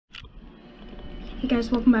Hey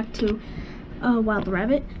guys, welcome back to Wild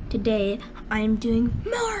Rabbit. Today I am doing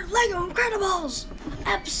more Lego Incredibles!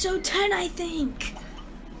 Episode 10, I think!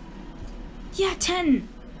 Yeah, 10!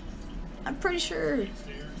 I'm pretty sure.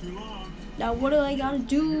 Now what do I gotta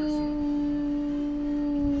do?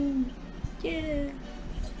 Yeah!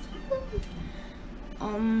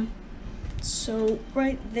 So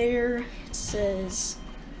right there it says,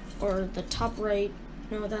 or the top right,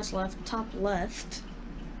 no that's left, top left,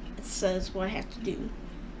 it says what I have to do.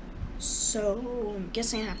 So I'm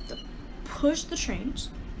guessing I have to push the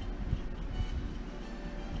trains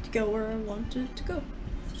to go where I want it to go.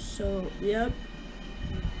 So, yep.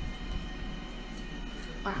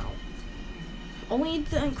 Wow. Only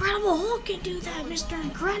the Incredible Hulk can do that, Mr.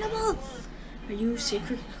 Incredible! Are you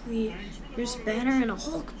secretly Bruce Banner in a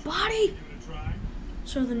Hulk body?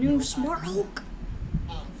 So the new Smart Hulk?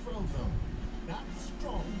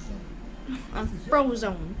 I'm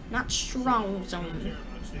Frozone, not Strong Zone.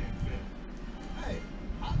 Hey,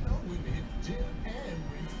 I know when to hit the gym and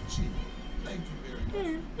when to cheat. Thank you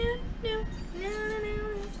very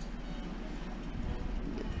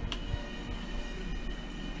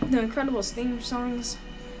much. The Incredibles theme songs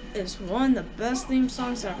is one of the best theme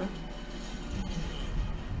songs ever.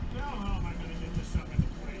 Now how am I gonna get this up into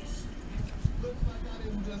place? Looks like I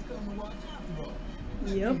didn't just come to watch after all.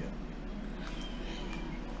 Yep.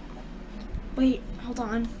 Wait, hold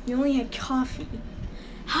on. You only had coffee.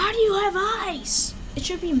 How do you have ice? It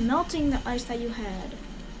should be melting the ice that you had.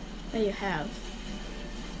 That you have.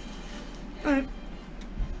 Alright.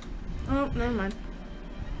 Oh, never mind.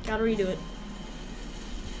 Gotta redo it.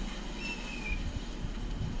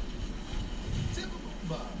 Typical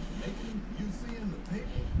Bob, making you see in the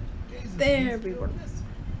paper. Gazing There at we were. this.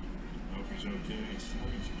 Hope he's okay.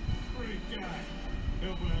 Great guy.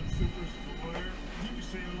 Helping out supers as a lawyer. He was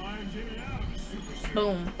saving lives in and out of the super suit.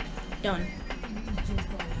 Boom. Done. He's just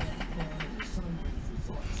all that fun and Sundays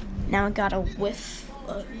resorts and Now I gotta lift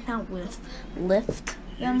them.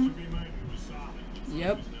 Should be my new solid.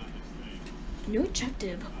 Yep. New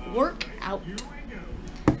objective. Work out. Here we go.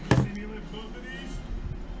 You see me lift both of these?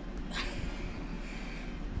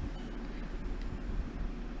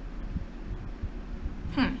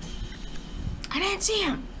 I didn't see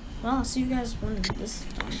him. Well, I'll see you guys when this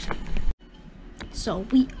is done. So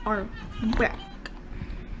we are back.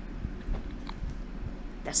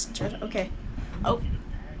 That's just okay. Oh.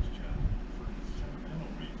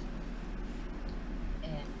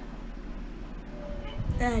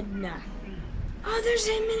 Nah. Oh, there's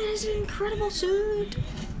him in his incredible suit.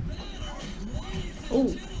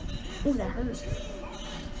 Oh. Oh, that hurt.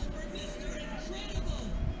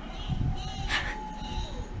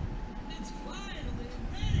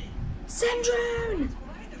 Syndrome!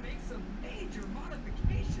 Trying to make some major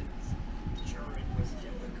modifications. Sure, it was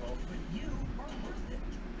difficult, but you are worth it.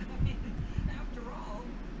 I mean, after all,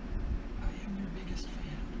 I am your biggest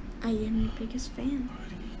fan. I am your biggest fan.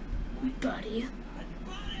 Buddy.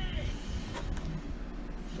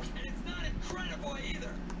 And it's not Incredible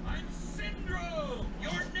either. I'm Syndrome,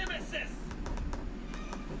 your nemesis.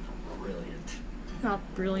 Brilliant. Not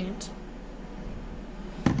brilliant.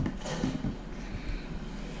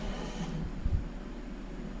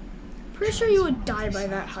 Pretty sure you would die by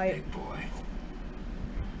that height. big boy.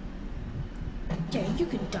 Yeah, you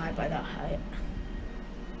could die by that height.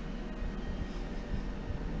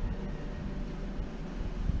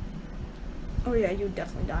 Oh yeah, you would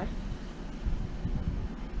definitely die.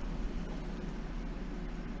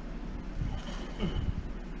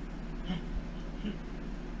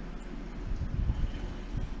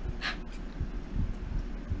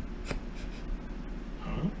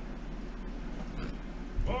 Huh?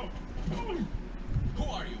 Whoa. Who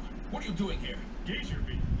are you? What are you doing here? Gazer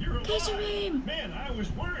beam. You're alive. Gazer beam. Man, I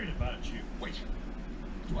was worried about you. Wait.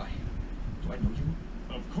 Do I know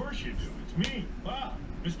you? Of course you do. It's me, Bob.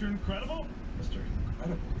 Mr. Incredible? Mr.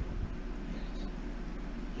 Incredible.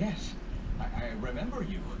 Yes. I remember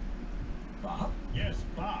you. Bob? Yes,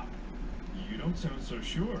 Bob. You don't sound so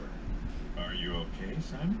sure. Are you okay,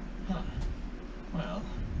 Simon? Huh. Well,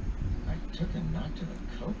 I took a knock to the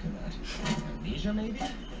coconut. Amnesia, maybe?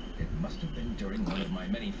 It must have been during one of my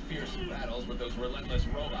many fierce battles with those relentless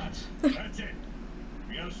robots. That's it.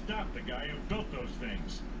 We gotta stop the guy who built those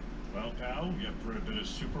things. Well, pal, you up for a bit of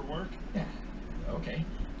super work? Yeah, okay.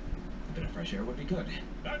 A bit of fresh air would be good.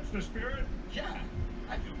 That's the spirit. Yeah,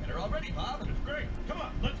 I feel better already, Bob. It's great. Come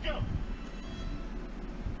on, let's go.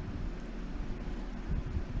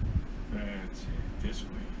 That's it. This way.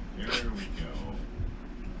 There we go.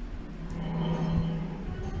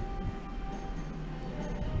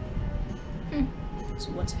 So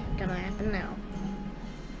what's gonna happen now?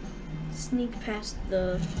 sneak past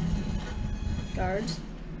the guards.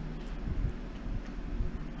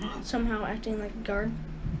 Somehow acting like a guard.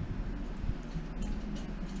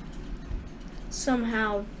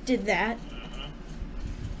 Somehow did that.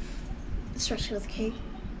 Especially with Kate.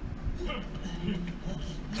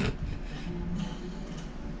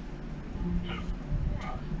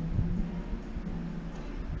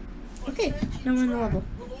 Okay, now we're in the level.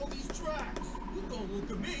 With all these tracks, you don't look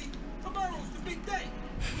at me. Tomorrow's the big day.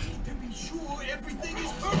 We need to be sure everything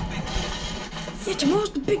is perfect. Yeah,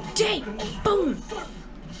 tomorrow's the big day. Boom.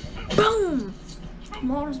 Boom.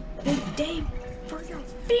 Tomorrow's big day for your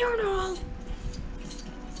funeral.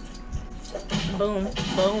 Boom.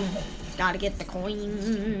 Boom. Gotta get the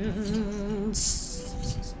coins.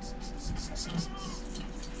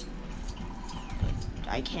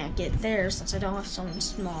 I can't get there since I don't have something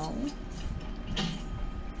small.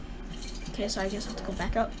 Okay, so I guess I have to go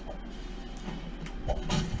back up.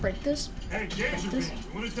 Break this. Hey, Gazerbeam, you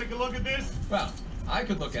want to take a look at this? Well, I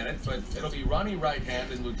could look at it, but it'll be Ronnie Right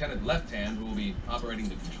Hand and Lieutenant Left Hand who will be operating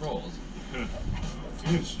the controls.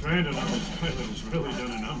 Being stranded on this island has really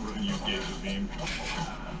done a number on you, Gazerbeam.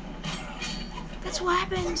 That's what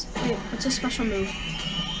happens. Wait, what's a special move?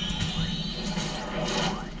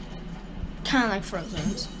 Kind of like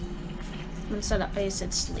Frozen's. Instead of ice,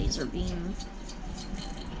 it's laser beam.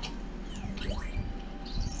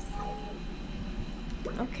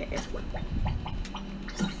 Okay.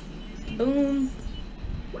 Boom.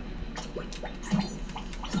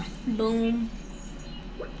 Boom.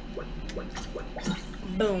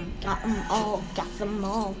 Boom. Got them all. Got them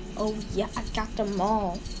all. Oh yeah, I got them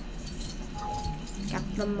all.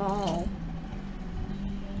 Got them all.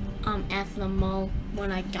 I'm at the mall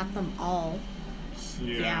when I got them all.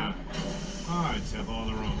 Yeah. Hides have all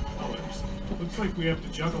their own colors. Looks like we have to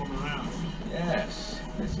juggle them around. Yes,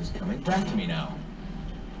 this is coming back to me now.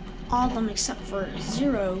 All of them except for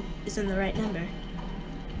 0 is in the right number.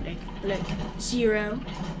 Look. 0,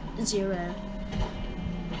 0.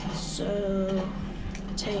 So,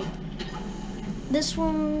 take this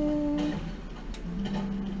one.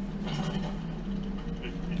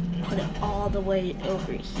 Put it all the way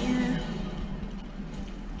over here.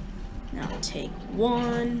 Now take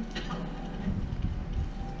 1.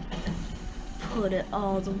 Put it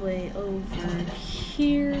all the way over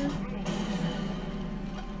here.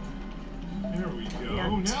 There we go.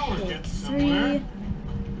 Now Now we're take getting 3. somewhere.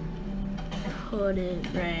 Put it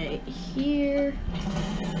right here.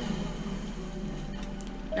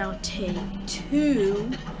 Now take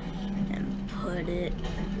 2 and put it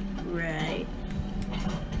right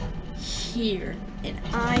here. And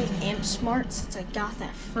I am smart since I got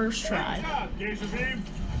that first try. Good job, Gazerbeam.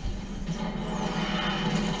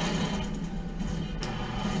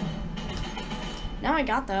 Now I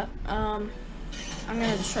got that. I'm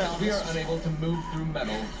gonna destroy all We are this. unable to move through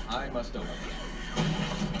metal. I must open.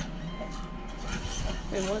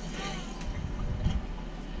 Wait, what?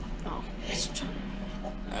 Oh, let's try.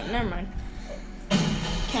 Never mind.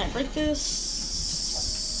 Can I break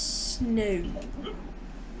this? No.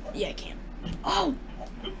 Yeah, I can. Oh!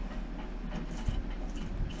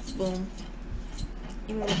 Boom.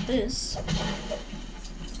 Even with this.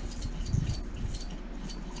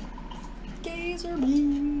 Gazer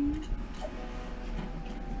beam.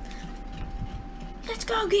 Let's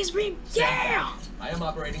go, Gazer beam. Yeah! I am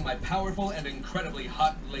operating my powerful and incredibly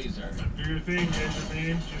hot laser. Do your thing,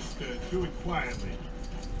 Gazerbeam. Just do it quietly.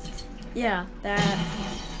 Yeah, that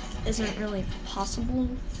isn't really possible.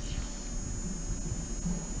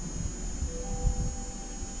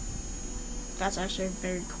 That's actually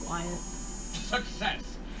very quiet. Success!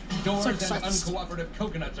 Doors Success. and uncooperative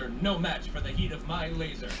coconuts are no match for the heat of my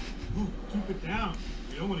laser. Ooh, keep it down.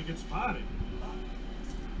 We don't want to get spotted.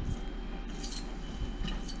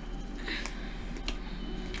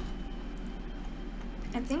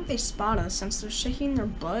 I think they spot us since they're shaking their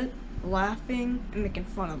butt, laughing, and making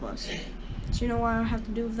fun of us. Do you know what I have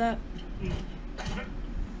to do with that?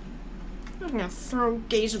 I'm gonna throw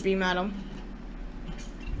Gazer Beam at him.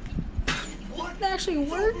 That actually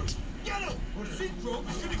worked. Get him! Or Syndrome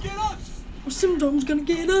is gonna get us! Or Syndrome's gonna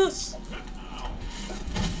get us.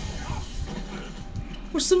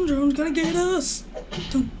 Or Syndrome's gonna get us.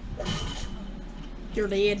 You're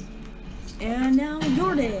dead. And now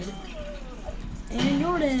you're dead. And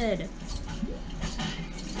you're dead.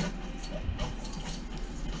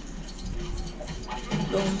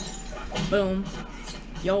 Boom. Boom.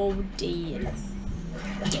 You're dead.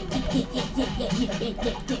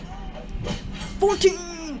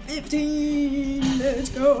 14, 15, let's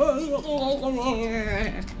go.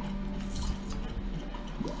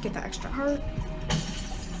 Get the extra heart.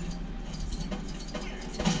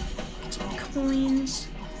 Get coins.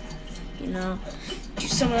 You know, do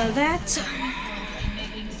some of that.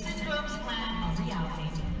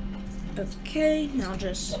 Okay, now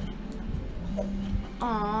just.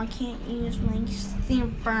 Aw, I can't use my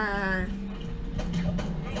stamper.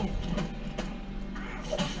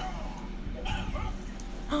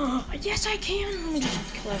 Oh, yes, I can. Let me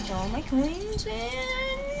just collect all my coins and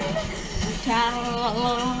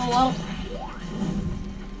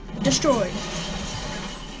destroyed.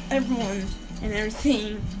 Everyone and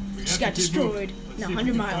everything just got destroyed. Now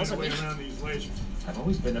 100 miles away. I've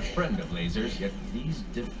always been a friend of lasers, yet these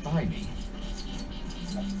defy me.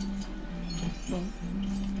 Well,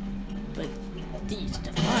 but these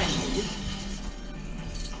define me.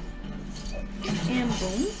 And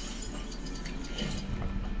boom.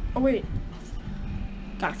 Oh wait.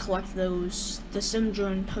 Gotta collect those. The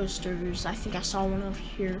Simdrone posters. I think I saw one over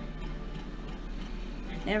here.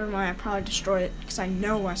 Never mind, I probably destroyed it because I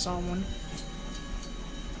know I saw one.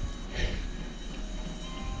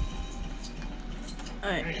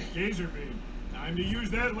 Alright. Hey, Gazer Beam. Time to use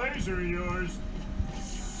that laser of yours.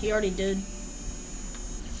 He already did.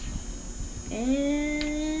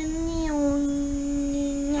 And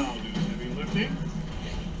I'll do the heavy lifting.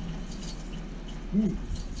 Ooh,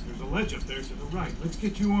 there's a ledge up there to the right. Let's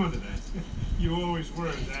get you onto that. You always were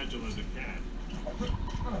as agile as a cat.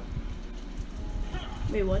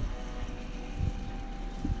 wait, what?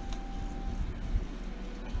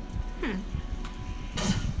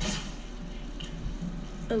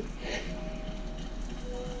 Oh.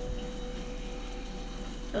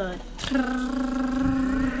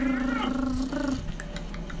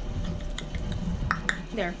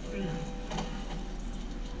 There.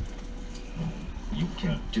 You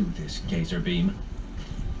can do this, Gazer Beam.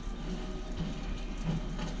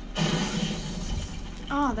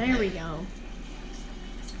 Oh, there we go.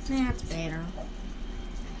 That's better.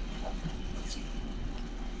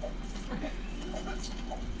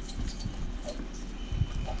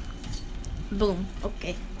 Boom.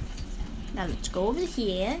 Okay. Now let's go over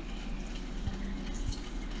here.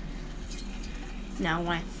 Now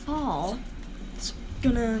when I fall, it's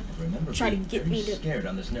gonna Remember try to being get very me to scared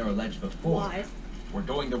on this narrow ledge before. fly. We're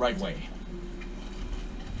going the right way.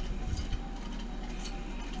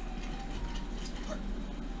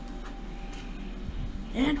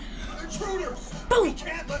 And Intruders! boom, We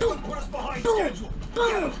can't let boom, them put us behind boom, schedule.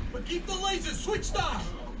 boom. But keep the lasers switched on.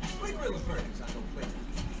 Wait, real affairs. I don't play.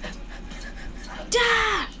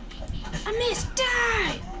 Die! I missed.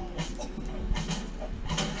 Die!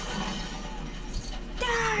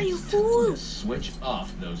 Die, you fool! Switch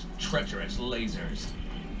off those treacherous lasers.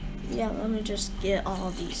 Yeah, let me just get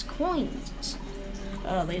all these coins.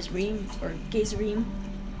 Laser beam or gazer beam.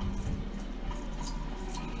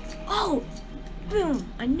 Oh, boom!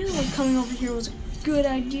 I knew coming over here was a good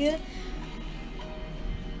idea.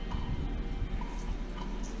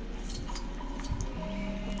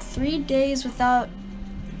 Three days without.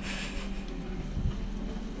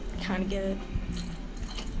 Kind of get it.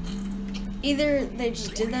 Either they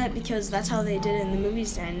just did that because that's how they did it in the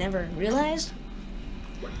movies and I never realized,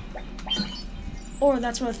 or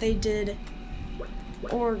that's what they did,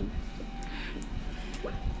 or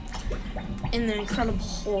in the Incredible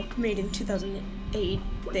Hulk made in 2008,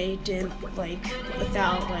 they did like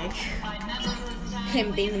without like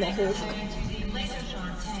him being the Hulk.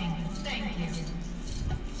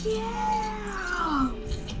 Yeah.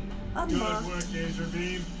 Good work, Gazer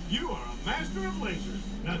Beam. You are a master of lasers.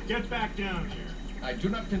 Now get back down here. I do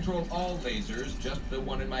not control all lasers, just the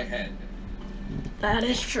one in my head. That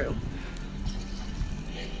is true.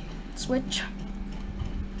 Switch.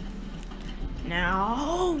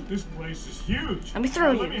 Now. This place is huge. Let me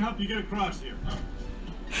throw Let you. me help you get across here.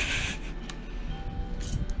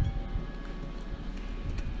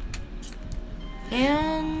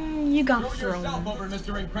 And you got Throw thrown. yourself over,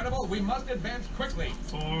 Mr. Incredible. We must advance quickly.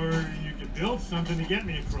 Or you could build something to get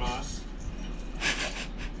me across.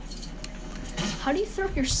 How do you throw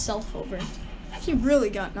yourself over? He really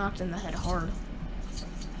got knocked in the head hard.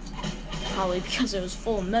 Probably because it was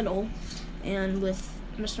full of metal and with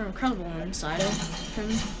Mr. Incredible inside of him.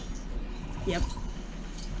 Yep.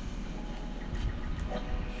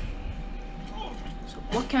 So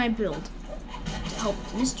what can I build to help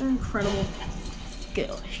Mr. Incredible get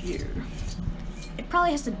here? It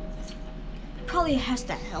probably has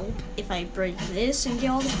to help if I break this and get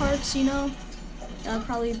all the parts, you know? That would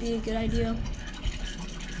probably be a good idea.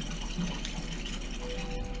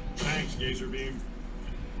 Thanks, Gazer Beam.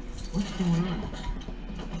 What's going on?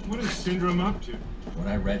 What is Syndrome up to? When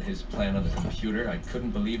I read his plan on the computer, I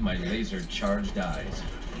couldn't believe my laser-charged eyes.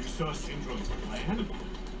 You saw Syndrome's plan?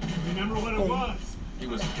 Remember what it was? He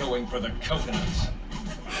was going for the coconuts.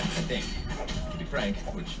 I think. To be frank,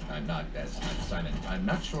 which I'm not, as Simon, I'm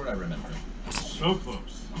not sure I remember. So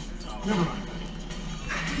close. Never mind.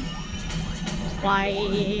 Why,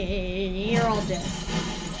 you're all dead.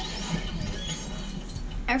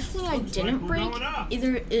 Everything I Looks didn't like we're break going up.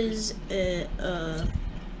 either is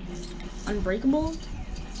unbreakable.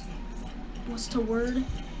 What's the word?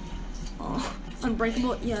 Oh,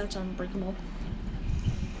 unbreakable. Yeah, it's unbreakable.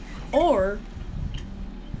 Or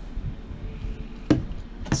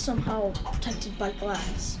somehow protected by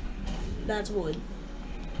glass. That's wood.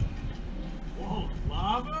 Whoa,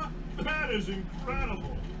 lava? That is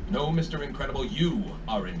incredible. No, Mr. Incredible, you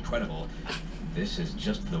are incredible. This is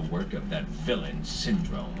just the work of that villain,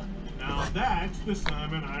 Syndrome. Now that's the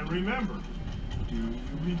Simon I remember. Do you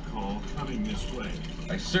recall coming this way?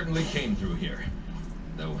 I certainly came through here.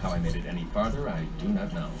 Though how I made it any farther, I do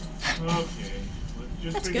not know. Okay, let's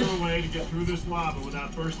just That's figure good. a way to get through this lava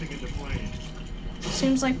without bursting into flames.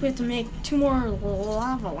 Seems like we have to make 2 more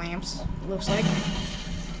lava lamps, looks like,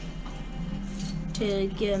 to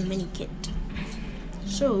get a mini kit.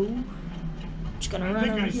 So, just gonna I run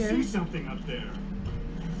think over I here. see something up there.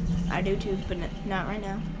 I do too, but not right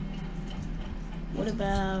now. What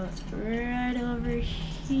about right over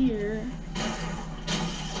here?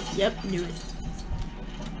 Yep, knew it.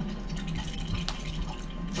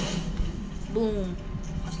 Boom.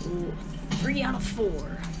 Ooh, 3 out of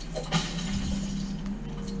 4.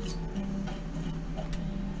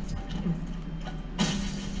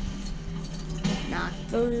 Knock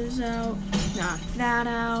those out. Knock that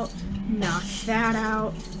out. Knock that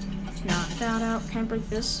out. Knock that out. Can't break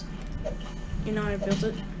this. You know I built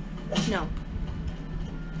it? No.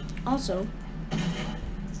 Also,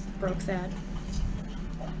 broke that.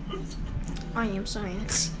 I am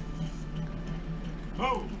science.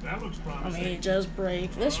 Oh, that looks Let promising. me just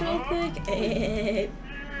break this real quick.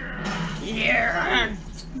 Yeah.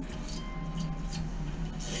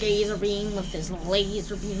 Laser beam with his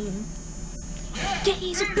laser beam.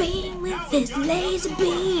 Laser beam with his laser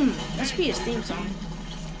beam. That should be his theme song.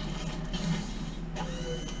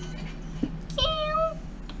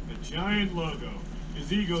 The giant logo.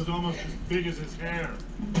 His ego's almost as big as his hair.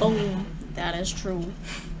 Boom. That is true.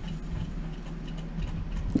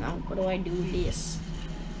 Now, what do I do with this?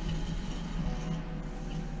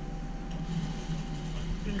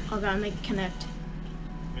 I gotta make it connect.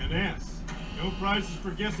 And S. No prizes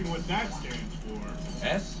for guessing what that stands for.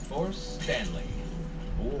 S for Stanley.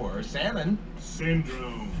 Or Salmon.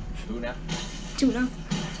 Syndrome. Tuna. Tuna.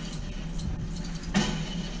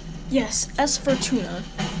 Yes, S for tuna.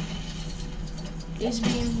 Is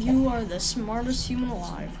being you are the smartest human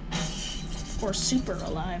alive. Or super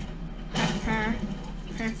alive.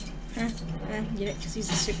 Get it? Because he's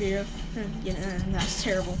a superhero. That's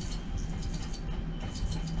terrible.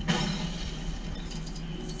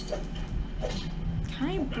 Can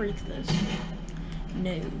I break this?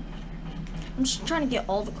 No. I'm just trying to get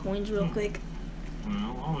all the coins real quick.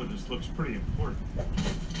 Well, all of this looks pretty important.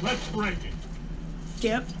 Let's break it.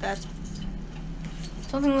 Yep, that's...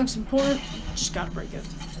 Something looks important, just gotta break it.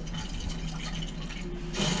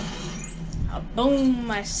 Boom,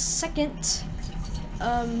 my second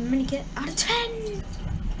mini kit out of 10!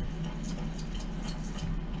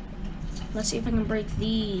 Let's see if I can break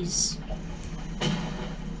these.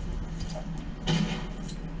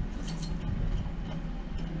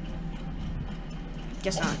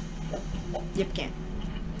 Guess not. Yep, can.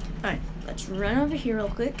 Alright, let's run over here real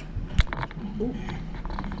quick. Ooh.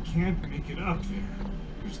 Can't make it up there.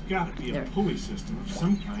 There's gotta be a There. pulley system of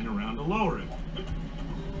some kind around to lower it.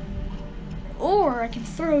 Or I can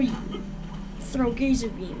throw Gazer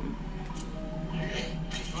Beam.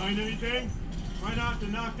 Find anything? Try not to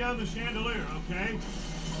knock down the chandelier, okay?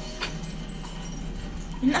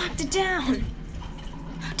 You knocked it down!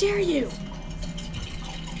 How dare you!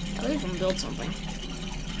 At least we can build something.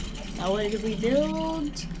 Now what did we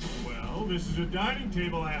build? Well, this is a dining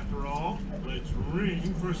table after all. Let's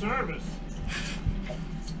ring for service.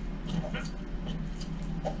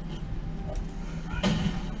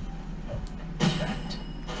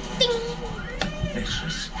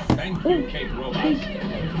 Vicious. Thank you, Cake Robot.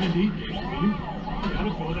 Indeed, Gabriel. We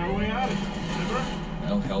gotta pull our way out of here, remember?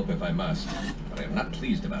 I'll help if I must, but I am not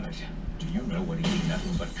pleased about it. Do you know what eating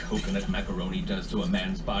nothing but coconut macaroni does to a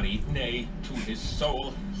man's body, nay, to his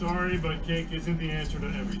soul? Sorry, but cake isn't the answer to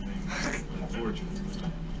everything.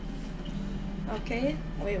 Unfortunately. Okay,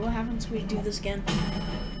 wait, what happens if we do this again?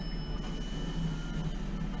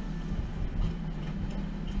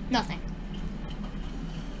 Nothing.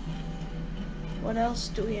 What else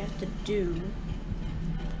do we have to do?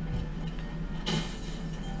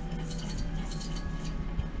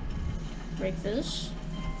 Break this.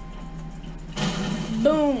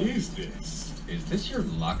 Boom. Is this? Is this your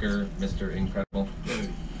locker, Mr. Incredible? Buddy.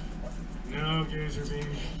 No, Gazer Beam.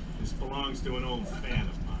 This belongs to an old fan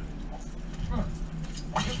of mine.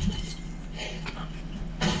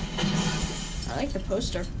 I like the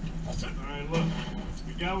poster. Alright, look.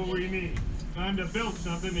 We got what we need. Time to build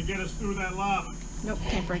something to get us through that lava. Nope,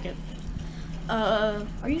 can't break it. Are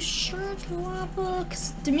you sure it's lava?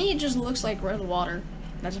 'Cause to me, it just looks like red water.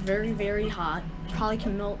 That's very, very hot. Probably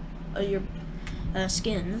can melt your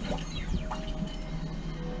skin.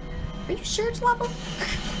 Are you sure it's lava?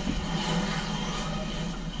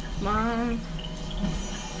 Come on.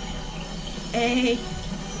 Hey.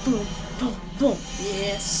 Boom, boom, boom.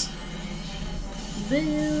 Yes.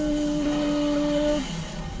 Build.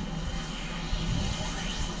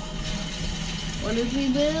 What did we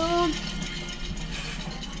build?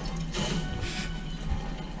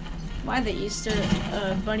 Why the Easter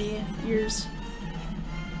bunny ears?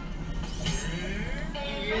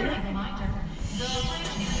 Reminder, the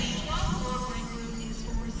place in the 12th floor break room is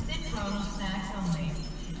for Citro snacks only.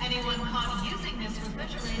 Anyone caught using this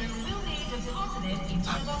refrigerator will be deposited into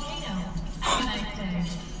the volcano. Have a nice day.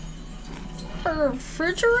 A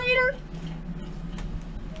refrigerator?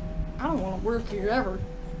 I don't want to work here ever.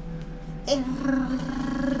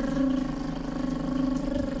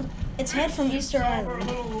 It's head from Easter Solve our Island.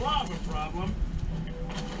 little lava problem.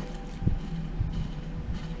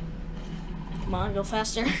 Come on, go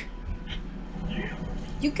faster. Yeah.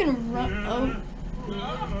 You can run. Oh,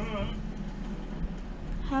 Uh,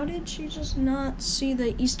 how did she just not see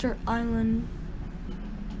the Easter Island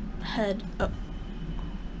head? Oh.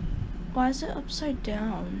 Why is it upside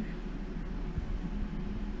down?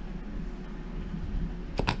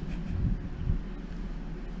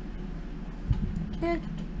 Eh.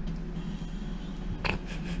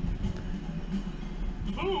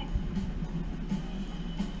 Boom.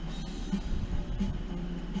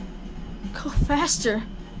 Go faster.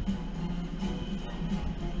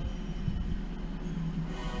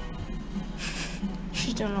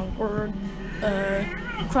 She's doing a word,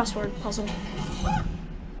 crossword puzzle.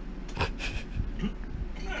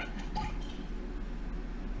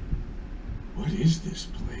 What is this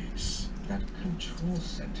place? That control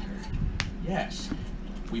center. Yes.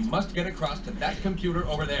 We must get across to that computer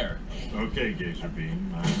over there. Okay, Gazer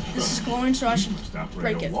Beam. This is glowing, so I should must operate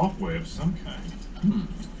break a it. walkway of some kind.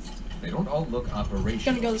 They don't all look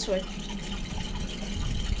operational. Gonna go this way.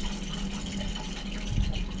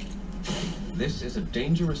 This is a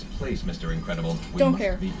dangerous place, Mr. Incredible. We Don't must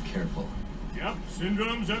care. be careful. Yep,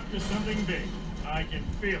 Syndrome's up to something big. I can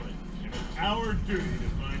feel it. And it's our duty to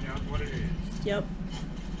find out what it is. Yep.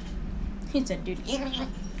 He said, dude.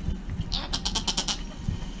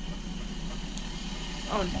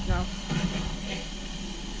 Oh no.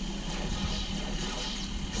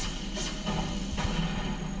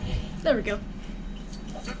 There we go.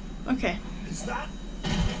 Okay. Is that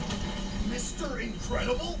Mr.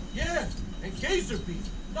 Incredible? Yeah, and Gazer Beam.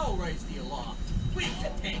 No, raise the alarm. We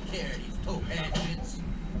can take care of these topangents.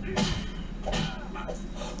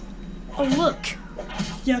 Oh look,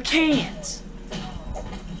 you can't.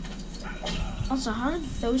 Also, how did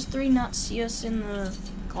those three not see us in the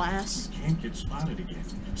glass? Can't get spotted again.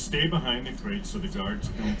 Stay behind the crate so the guards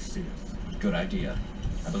don't see us. Good idea.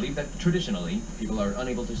 I believe that traditionally, people are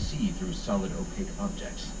unable to see through solid opaque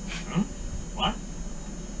objects. Huh? What?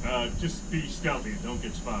 Just be stealthy. Don't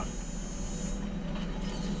get spotted.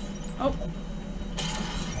 Oh.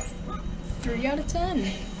 3 out of 10.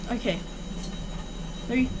 Okay.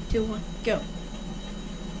 3, 2, 1, go.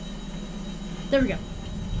 There we go.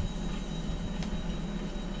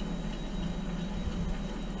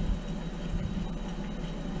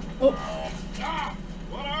 Oh, Ah!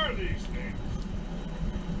 What are these things?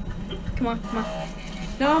 come on, come on.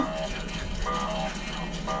 No.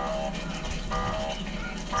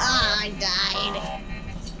 Ah, I died.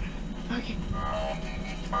 Okay.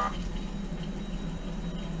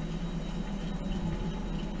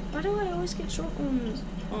 Why do I always get short ones?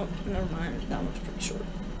 Oh, never mind. That one's pretty short.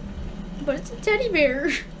 But it's a teddy bear.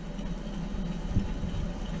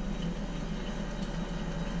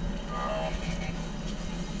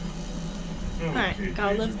 Alright, Okay,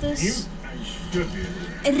 gotta Gazer lift this. Beam, I should be able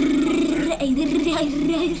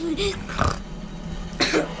to.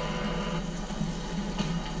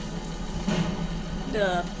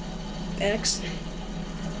 The X.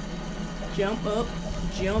 Jump up.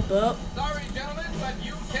 Jump up. Sorry, gentlemen, but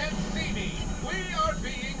you can't see me. We are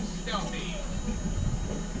being stealthy.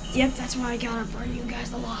 Yep, that's why I gotta burn you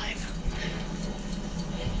guys alive.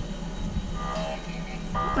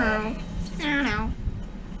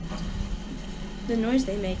 the noise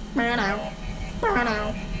they make. Burnout.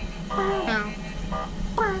 Burnout. Burnout.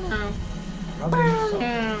 Burnout.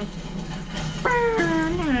 Burnout.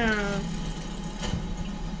 Burnout.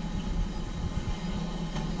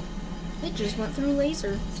 It just went through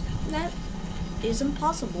laser. That is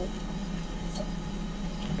impossible.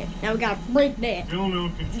 Okay, now we gotta break that. Still no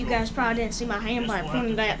control. You guys probably didn't see my hand by Guess we'll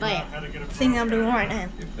pointing have that to figure out how to get it thing I'm doing right now.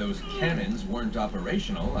 If those cannons weren't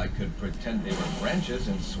operational, I could pretend they were branches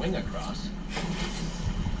and swing across.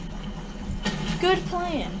 Good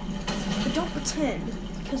plan. But don't pretend,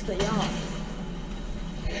 because they are.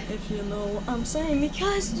 If you know what I'm saying,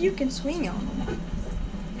 because you can swing on them.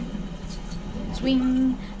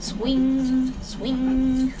 Swing, swing,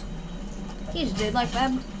 swing. He just did like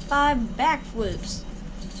five backflips.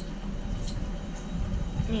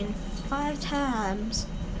 I mean, 5 times.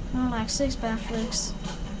 More like 6 backflips.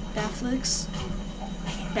 Backflips?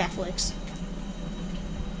 Backflips.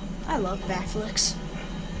 I love backflips.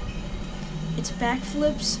 It's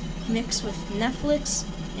backflips mixed with Netflix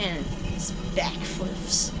and it's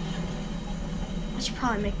backflips. I should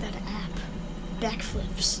probably make that an app.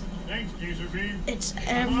 Backflips. Thanks, Gazer Beam. It's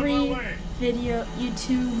I'm on my every way. video,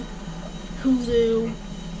 YouTube, Hulu,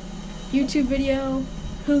 YouTube video,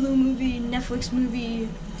 Hulu movie, Netflix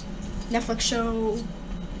show,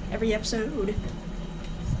 every episode,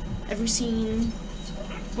 every scene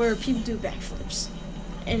where people do backflips.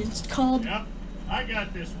 And it's called Yep, I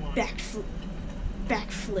got this one.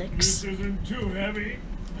 Backflips. This isn't too heavy.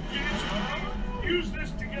 Use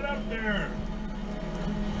this to get up there.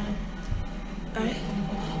 Alright.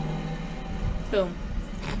 Boom.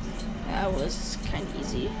 That was kind of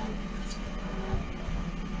easy.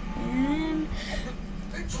 And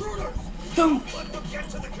Intruder! boom. Let them get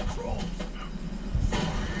to the control!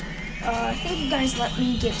 I think you guys let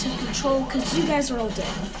me get to control because you guys are all dead.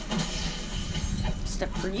 Step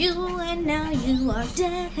for you, and now you are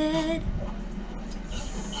dead.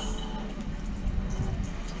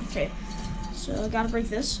 Okay, so I gotta break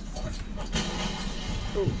this.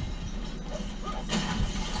 Ooh.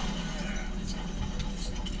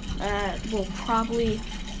 We'll probably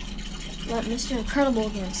let Mr. Incredible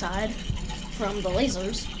get inside from the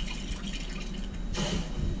lasers.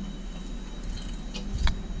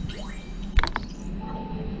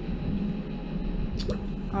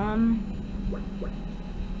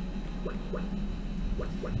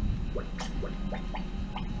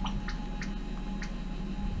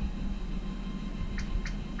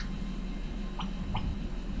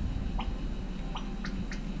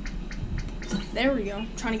 There we go.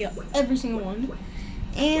 Trying to get every single one.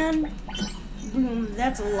 And boom,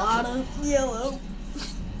 that's a lot of yellow.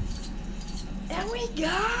 And we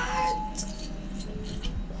got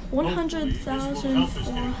 100,000. Help us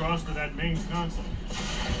get across to that main console.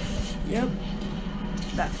 Yep.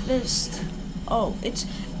 That fist. Oh, it's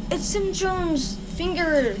Sim Jones'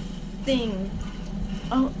 finger thing.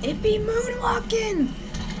 Oh, it be moonwalking.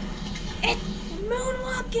 It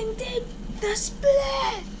moonwalking did the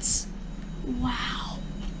splits. Wow.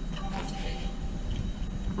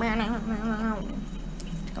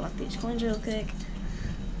 Collect these coins real quick.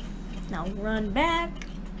 Now run back.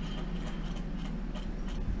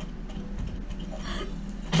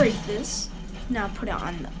 Break this. Now put it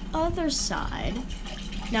on the other side.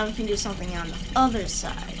 Now we can do something on the other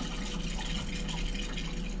side.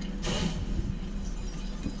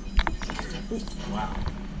 Wow.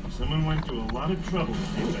 Someone went to a lot of trouble to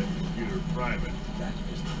keep that computer private. That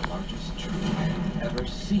is the largest tree I have ever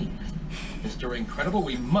seen. Mr. Incredible,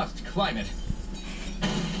 we must climb it.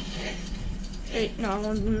 Wait, no, I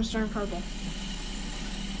want to do Mr. Incredible.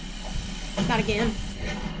 Not again.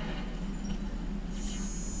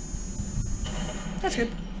 That's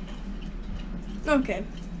good. Okay.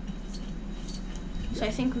 So I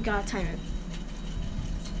think we gotta time it.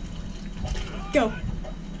 Go.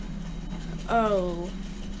 Oh.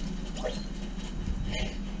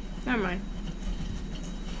 Never mind.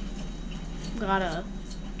 Gotta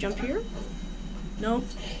jump here? Nope.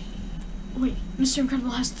 Wait, Mr.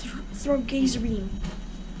 Incredible has to throw Gazer Beam.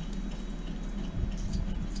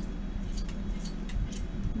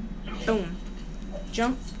 Boom.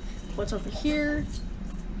 Jump. What's over here?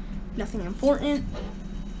 Nothing important.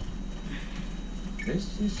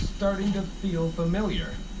 This is starting to feel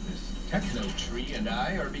familiar. This techno tree and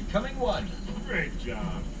I are becoming one. Great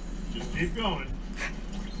job. Just keep going.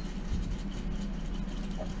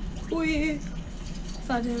 Wait. If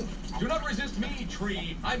I didn't. Do not resist me,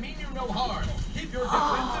 tree. I mean you no harm. Keep your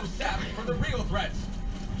defensive sap for the real threats.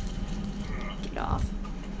 Get off.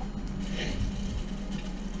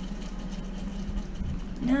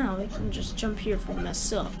 Now we can just jump here if we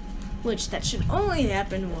mess up. which that should only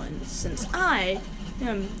happen once, since I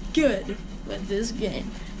am good with this game.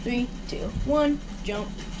 3, 2, 1, jump.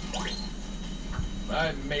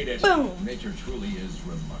 I made it. Boom. Nature truly is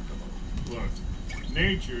remarkable. Look,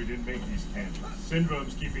 nature didn't make these panels.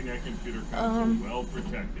 Syndrome's keeping that computer console well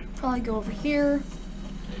protected. Probably go over here.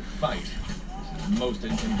 A fight. This is most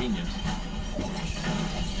inconvenient.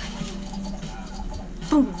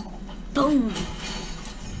 Boom, boom.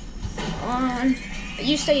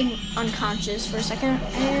 You stay unconscious for a second,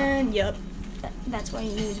 and yep, that's why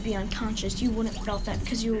you need to be unconscious. You wouldn't have felt that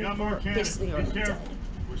because you We got more were cannons. basically Be already careful. dead.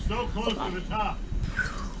 We're so close to the top.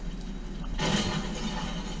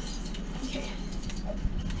 Okay.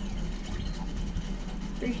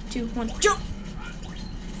 3, 2, 1, jump!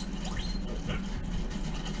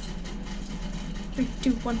 3,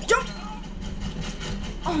 2, 1, jump!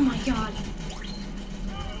 Oh my god.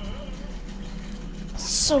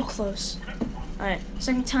 So close. Alright,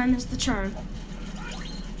 second time is the charm.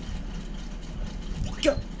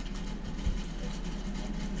 Go!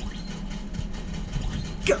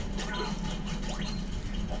 Go!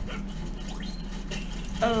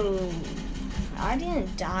 Oh, I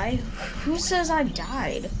didn't die. Who says I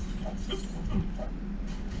died?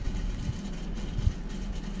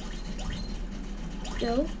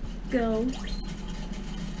 Go, go,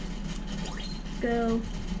 go.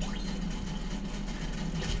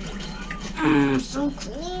 So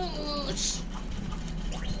close.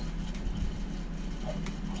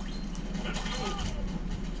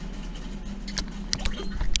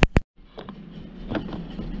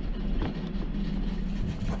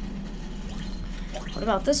 What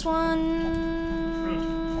about this one?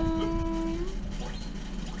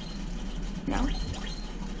 No.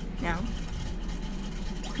 No.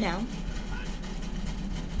 No.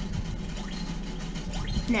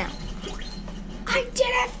 No. I did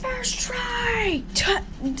it first try!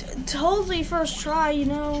 Totally first try, you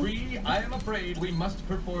know. Tree, I am afraid we must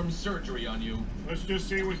perform surgery on you. Let's just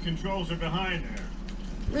see what controls are behind there.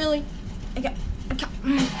 Really? I got.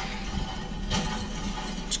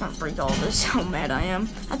 Just gonna break all this. How mad I am.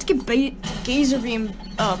 I have to get Gazer Beam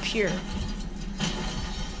up here.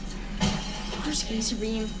 Where's Gazer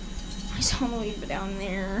Beam? He's all the way down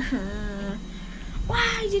there.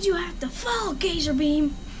 Why did you have to fall, Gazer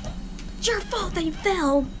Beam? It's your fault that you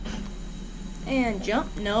fell. And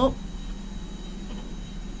jump. Nope.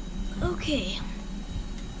 Okay.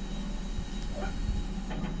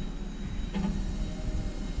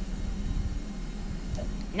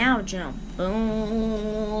 Now jump. Boom.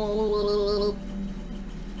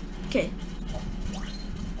 Okay.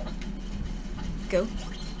 Go.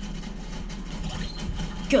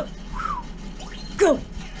 Go. Go.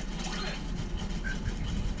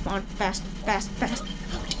 Come on, fast, fast, fast.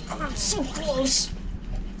 Oh, I'm so close.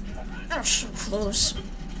 I'm so close.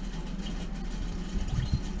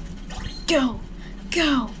 Go.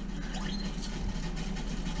 Go.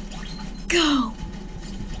 Go.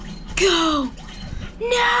 Go.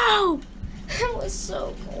 No! That was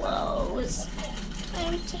so close.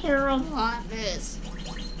 I'm terrible at this.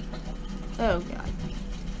 Oh god.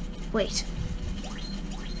 Wait.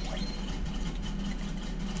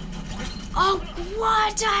 Oh,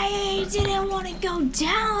 what? I didn't want to go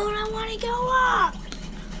down. I want to go up.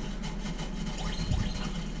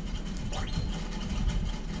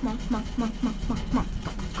 Come on, come on, come on, come on, come on, come on.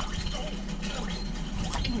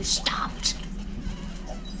 Fucking stopped.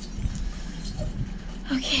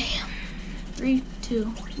 Okay. 3, 2,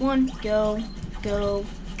 1, go, go,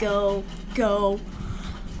 go, go.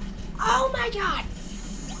 Oh my god!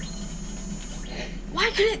 Why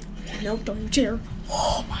couldn't... Nope, don't you dare.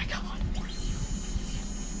 Oh my god.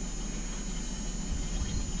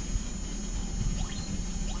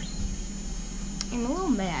 I'm a little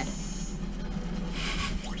mad.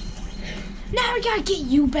 Now we gotta get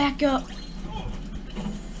you back up.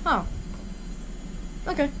 Oh.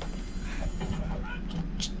 Okay.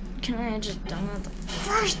 Can I have just done that the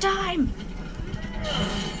first time?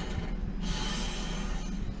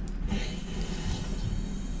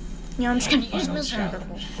 Yeah, I'm just gonna use Final Mr. challenge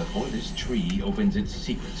Incredible. before this tree opens its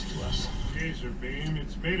secrets to us. Gazer beam,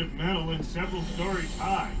 it's made of metal and several stories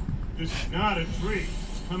high. This is not a tree.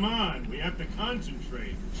 Come on, we have to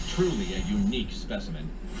concentrate. Truly a unique specimen.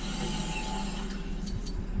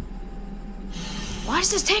 Why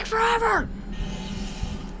does this take forever?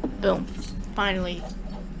 Boom. Finally.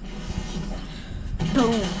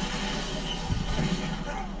 Boom.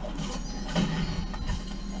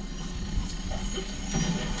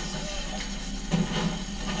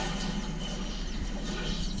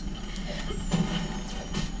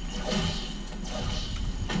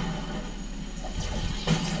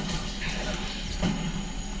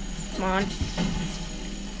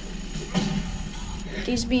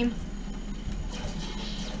 Phase beam.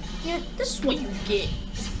 Yeah, this is what you get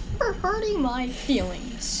for hurting my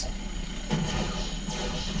feelings.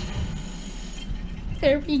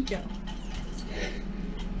 There we go.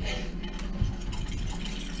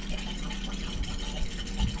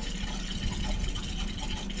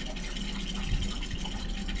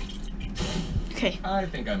 Okay. I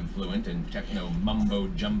think I'm fluent in techno mumbo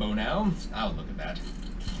jumbo now. I'll look at that.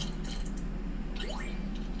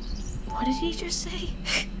 What did he just say?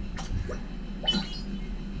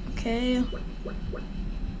 Okay.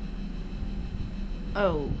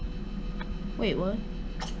 Oh. Wait, what?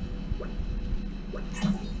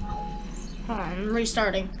 Hold on, I'm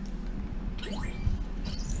restarting.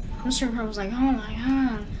 Mr. Incredible was like, oh my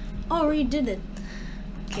god. Already did it.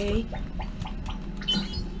 Okay.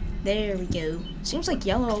 There we go. Seems like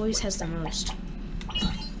yellow always has the most.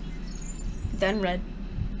 Then red.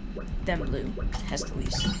 Then blue has the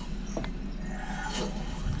least.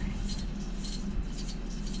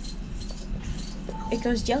 It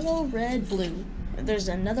goes yellow, red, blue. If there's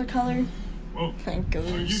another color, Whoa. it Are you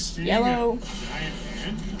goes seeing yellow, a giant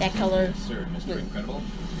hand? that color. Sir, Mr. blue. Incredible.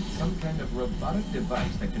 Some kind of robotic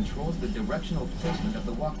device that controls the directional placement of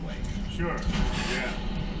the walkway. Sure. Yeah.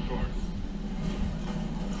 Of course.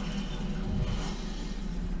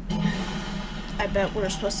 I bet we're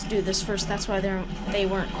supposed to do this first. That's why they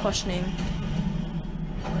weren't questioning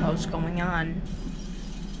what was going on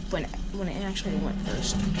when it actually went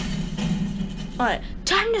first. Alright,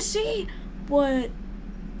 time to see what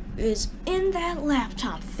is in that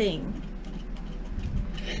laptop thing.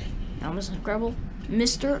 Now, Mr.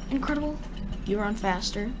 Incredible, you run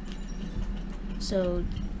faster. So,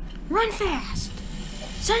 run fast!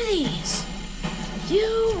 Some of these,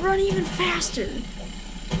 you run even faster.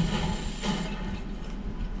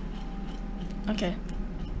 Okay.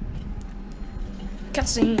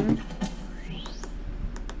 Cutscene.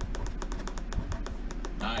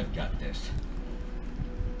 I've got this.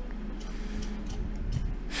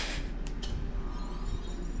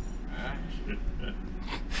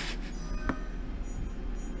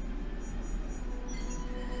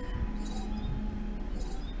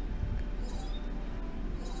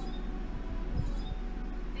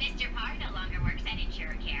 Mr. Parr no longer works at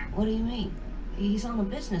InsureCare. What do you mean? He's on a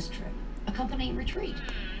business trip, a company retreat.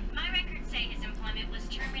 My records say his employment was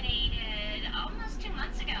terminated almost 2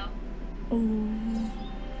 months ago. Oh.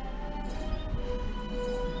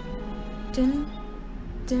 Dun,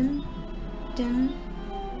 dun, dun,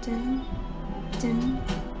 dun, dun,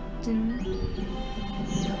 dun.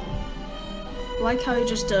 Like how he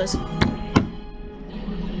just does.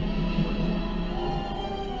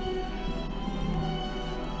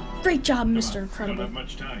 Great job, Mr. Don't Incredible. have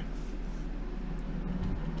much time.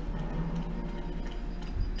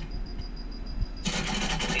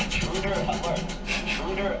 Intruder alert.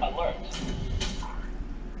 Intruder alert.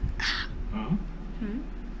 Huh?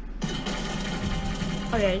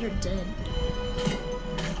 Oh yeah, you're dead.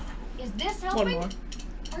 Is this One helping? more.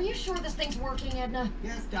 Are you sure this thing's working, Edna?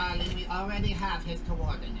 Yes, darling, we already have his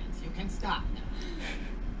coordinates. You can stop now.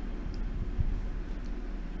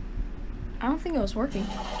 I don't think it was working.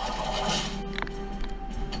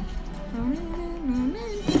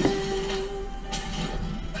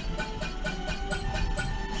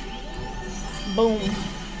 Boom.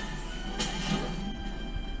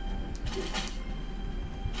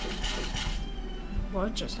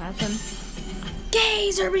 What just happened?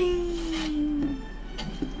 Gazer beam!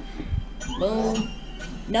 Boom.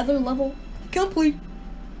 Another level complete.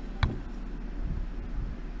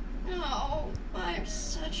 Oh, I'm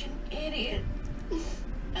such an idiot.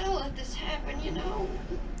 I let this happen, you know.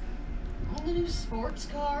 The new sports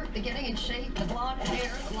car, the getting in shape, the blonde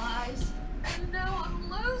hair, the lies. And now I'm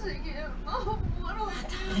losing him. Oh, what do I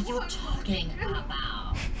do? What are you talking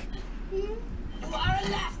about? You are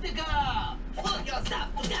Elastigirl! Pull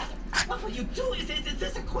yourself together! What will you do? Is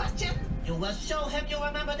this a question? You will show him you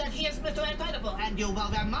remember that he is Mr. Incredible, and you will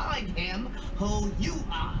remind him who you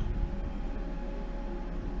are.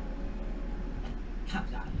 Come,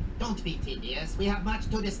 darling. Don't be tedious. We have much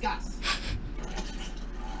to discuss.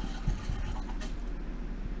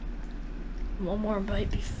 One more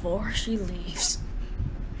bite before she leaves.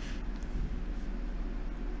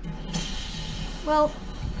 Well,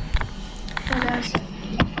 guys,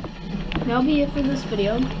 that'll be it for this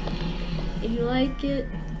video. If you like it,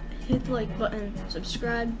 hit the like button,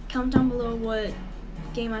 subscribe, comment down below what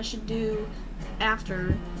game I should do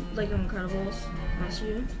after Lego Incredibles. I'll see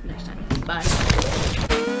you next time.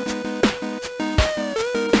 Bye.